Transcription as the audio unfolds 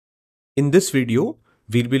In this video,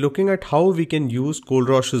 we'll be looking at how we can use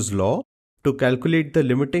Kohlrausch's law to calculate the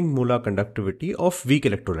limiting molar conductivity of weak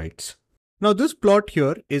electrolytes. Now this plot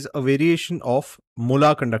here is a variation of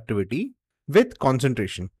molar conductivity with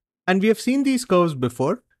concentration. And we have seen these curves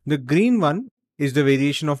before. The green one is the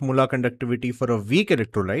variation of molar conductivity for a weak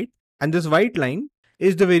electrolyte, and this white line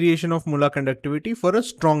is the variation of molar conductivity for a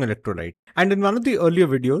strong electrolyte. And in one of the earlier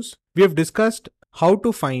videos, we have discussed how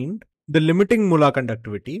to find the limiting molar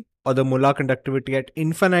conductivity or the molar conductivity at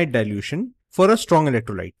infinite dilution for a strong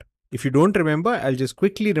electrolyte. If you don't remember, I'll just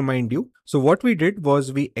quickly remind you. So what we did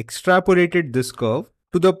was we extrapolated this curve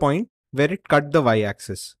to the point where it cut the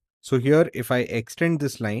y-axis. So here, if I extend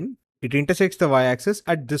this line, it intersects the y-axis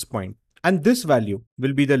at this point. And this value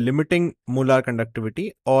will be the limiting molar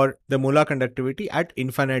conductivity or the molar conductivity at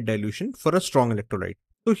infinite dilution for a strong electrolyte.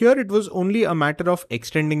 So here it was only a matter of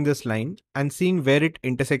extending this line and seeing where it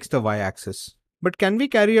intersects the y-axis. But can we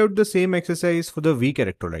carry out the same exercise for the weak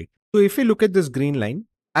electrolyte? So if we look at this green line,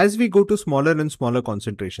 as we go to smaller and smaller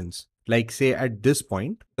concentrations, like say at this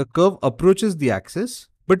point, the curve approaches the axis,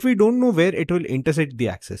 but we don't know where it will intersect the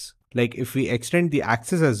axis. Like if we extend the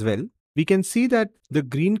axis as well, we can see that the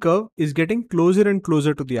green curve is getting closer and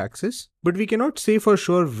closer to the axis, but we cannot say for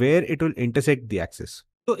sure where it will intersect the axis.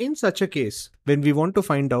 So in such a case, when we want to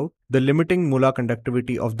find out the limiting molar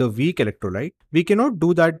conductivity of the weak electrolyte, we cannot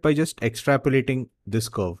do that by just extrapolating this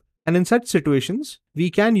curve. And in such situations,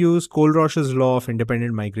 we can use Kohlrausch's law of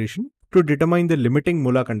independent migration to determine the limiting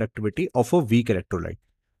molar conductivity of a weak electrolyte.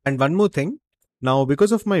 And one more thing, now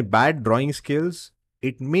because of my bad drawing skills,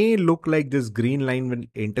 it may look like this green line will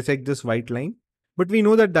intersect this white line, but we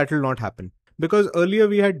know that that will not happen. Because earlier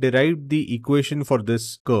we had derived the equation for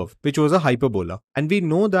this curve, which was a hyperbola. And we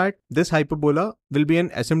know that this hyperbola will be an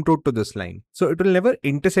asymptote to this line. So it will never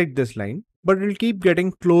intersect this line, but it will keep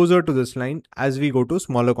getting closer to this line as we go to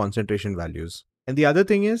smaller concentration values. And the other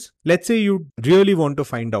thing is, let's say you really want to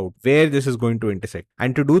find out where this is going to intersect.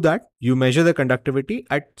 And to do that, you measure the conductivity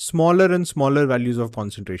at smaller and smaller values of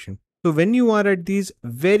concentration. So when you are at these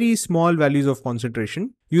very small values of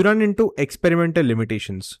concentration, you run into experimental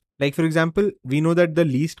limitations. Like for example, we know that the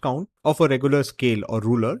least count of a regular scale or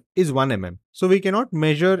ruler is 1 mm. So we cannot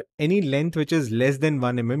measure any length which is less than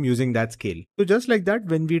 1 mm using that scale. So just like that,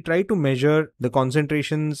 when we try to measure the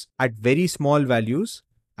concentrations at very small values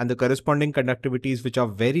and the corresponding conductivities which are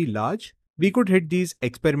very large, we could hit these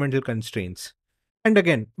experimental constraints. And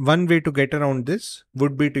again, one way to get around this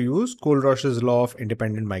would be to use Kohlrausch's law of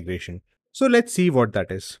independent migration. So let's see what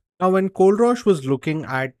that is. Now, when Kohlrausch was looking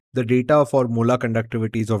at the data for molar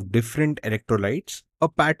conductivities of different electrolytes, a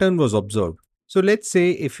pattern was observed. So let's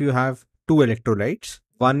say if you have two electrolytes,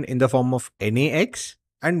 one in the form of NaX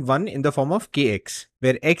and one in the form of Kx,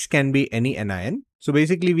 where X can be any anion. So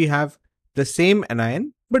basically we have the same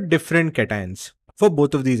anion but different cations for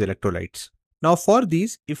both of these electrolytes. Now for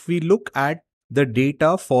these, if we look at the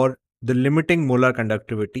data for the limiting molar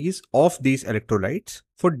conductivities of these electrolytes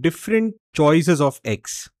for different choices of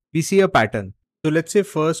X, we see a pattern. So let's say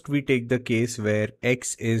first we take the case where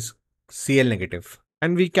X is Cl negative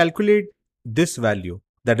and we calculate this value,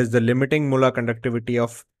 that is the limiting molar conductivity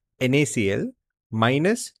of NaCl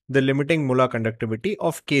minus the limiting molar conductivity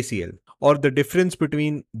of KCl, or the difference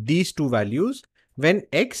between these two values when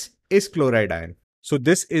X is chloride ion. So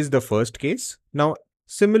this is the first case. Now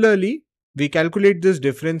similarly, we calculate this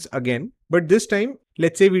difference again, but this time,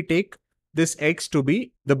 let's say we take this X to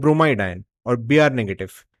be the bromide ion or Br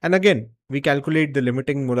negative. And again, we calculate the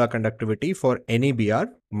limiting molar conductivity for NaBr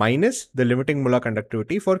minus the limiting molar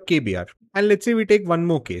conductivity for KBr. And let's say we take one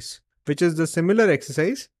more case, which is the similar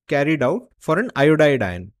exercise carried out for an iodide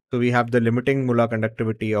ion. So we have the limiting molar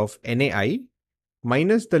conductivity of NaI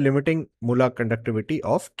minus the limiting molar conductivity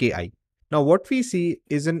of Ki. Now what we see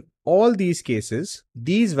is in all these cases,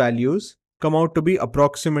 these values come out to be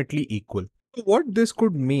approximately equal. So what this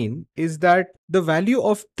could mean is that the value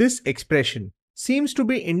of this expression seems to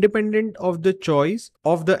be independent of the choice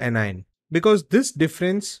of the anion, because this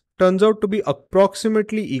difference turns out to be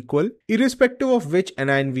approximately equal irrespective of which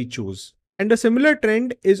anion we choose. And a similar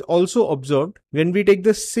trend is also observed when we take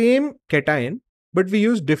the same cation but we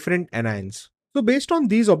use different anions. So based on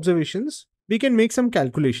these observations, we can make some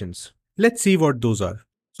calculations. Let's see what those are.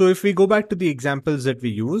 So if we go back to the examples that we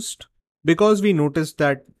used, because we noticed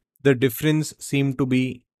that the difference seemed to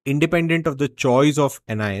be independent of the choice of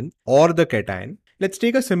anion or the cation, let's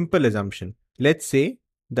take a simple assumption. Let's say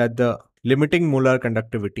that the limiting molar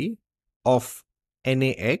conductivity of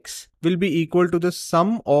NaX will be equal to the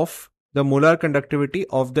sum of the molar conductivity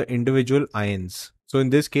of the individual ions. So in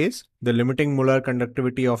this case, the limiting molar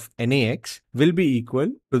conductivity of NaX will be equal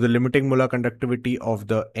to the limiting molar conductivity of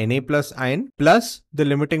the Na plus ion plus the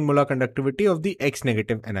limiting molar conductivity of the X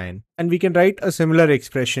negative anion. And we can write a similar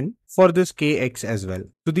expression for this Kx as well.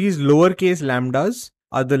 So these lowercase lambdas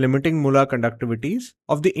are the limiting molar conductivities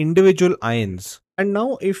of the individual ions. And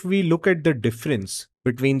now if we look at the difference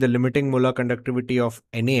between the limiting molar conductivity of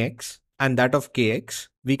NaX and that of Kx,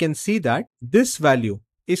 we can see that this value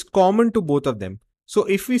is common to both of them. So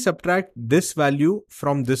if we subtract this value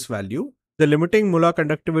from this value, the limiting molar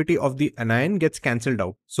conductivity of the anion gets cancelled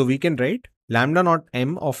out. So we can write lambda naught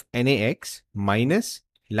m of NaX minus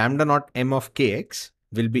lambda naught m of Kx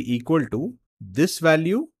will be equal to this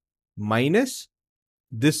value minus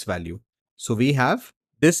this value. So we have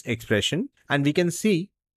this expression and we can see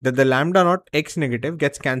that the lambda naught X negative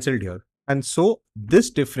gets cancelled here. And so this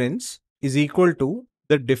difference is equal to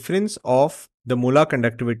the difference of the molar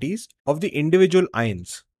conductivities of the individual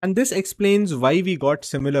ions. And this explains why we got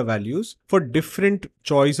similar values for different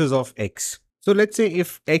choices of X. So let's say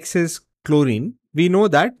if X is chlorine, we know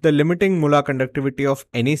that the limiting molar conductivity of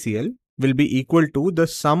NaCl will be equal to the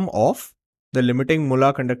sum of the limiting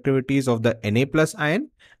molar conductivities of the Na plus ion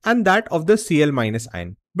and that of the Cl minus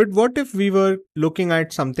ion. But what if we were looking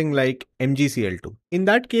at something like MgCl2? In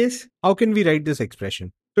that case, how can we write this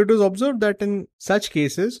expression? So it was observed that in such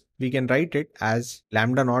cases, we can write it as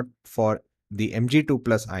lambda naught for the Mg2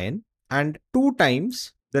 plus ion and 2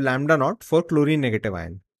 times the lambda naught for chlorine negative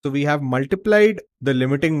ion. So we have multiplied the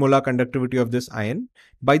limiting molar conductivity of this ion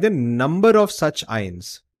by the number of such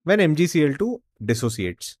ions when MgCl2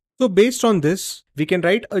 dissociates. So based on this, we can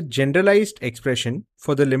write a generalized expression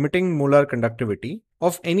for the limiting molar conductivity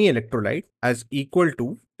of any electrolyte as equal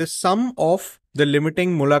to the sum of the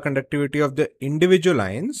limiting molar conductivity of the individual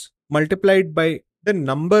ions multiplied by the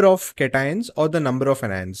number of cations or the number of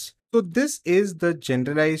anions. So this is the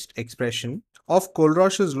generalized expression of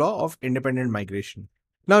Kohlrausch's law of independent migration.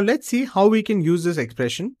 Now let's see how we can use this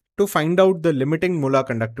expression to find out the limiting molar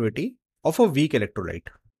conductivity of a weak electrolyte.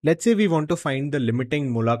 Let's say we want to find the limiting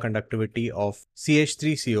molar conductivity of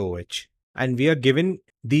CH3COOH and we are given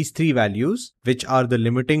these 3 values which are the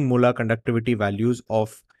limiting molar conductivity values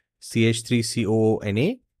of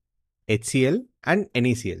CH3COONA, HCl and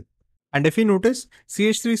NaCl. And if you notice,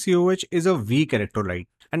 CH3COOH is a weak electrolyte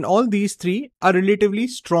and all these 3 are relatively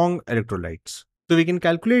strong electrolytes. So we can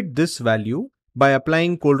calculate this value by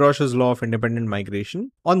applying Kohlrausch's law of independent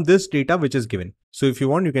migration on this data which is given. So if you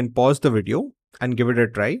want, you can pause the video and give it a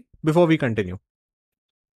try before we continue.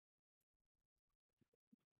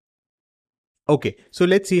 Okay, so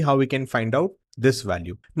let's see how we can find out this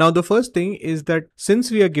value. Now the first thing is that since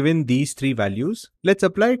we are given these 3 values, let's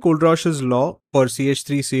apply Kohlrausch's law for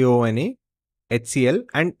CH3COONA, HCl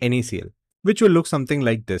and NaCl, which will look something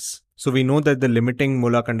like this. So we know that the limiting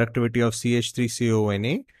molar conductivity of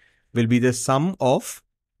CH3COONA will be the sum of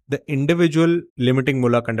the individual limiting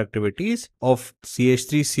molar conductivities of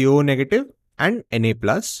CH3CO negative and Na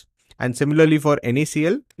plus. And similarly for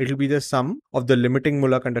NaCl, it will be the sum of the limiting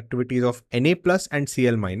molar conductivities of Na plus and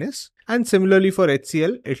Cl minus. And similarly for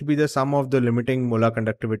HCl, it will be the sum of the limiting molar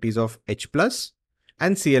conductivities of H plus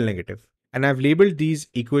and Cl negative. And I've labeled these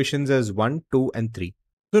equations as 1, 2 and 3.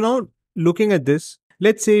 So now looking at this,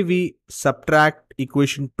 let's say we subtract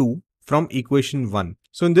equation 2 from equation 1.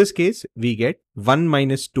 So in this case, we get 1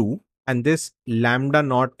 minus 2 and this lambda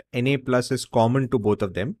naught Na plus is common to both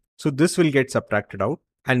of them. So this will get subtracted out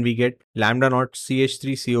and we get lambda naught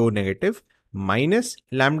CH3CO negative minus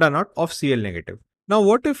lambda naught of Cl negative. Now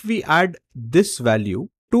what if we add this value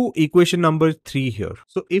to equation number 3 here?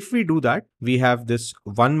 So if we do that, we have this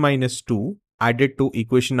 1 minus 2 added to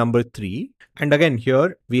equation number 3. And again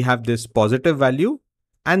here we have this positive value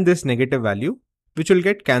and this negative value which will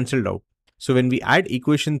get cancelled out. So when we add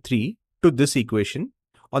equation 3 to this equation,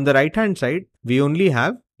 on the right hand side, we only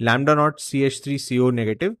have lambda naught CH3CO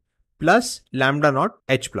negative plus lambda naught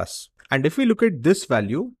H plus. And if we look at this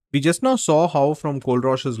value, we just now saw how from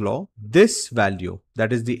Kohlrausch's law, this value,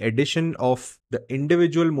 that is the addition of the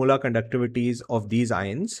individual molar conductivities of these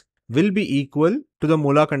ions, will be equal to the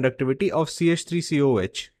molar conductivity of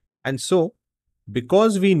CH3COOH. And so,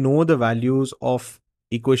 because we know the values of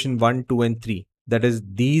equation 1, 2 and 3, that is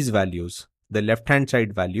these values, the left hand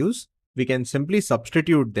side values, we can simply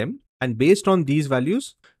substitute them and based on these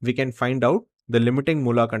values, we can find out the limiting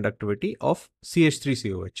molar conductivity of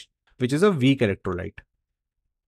CH3COOH, which is a weak electrolyte.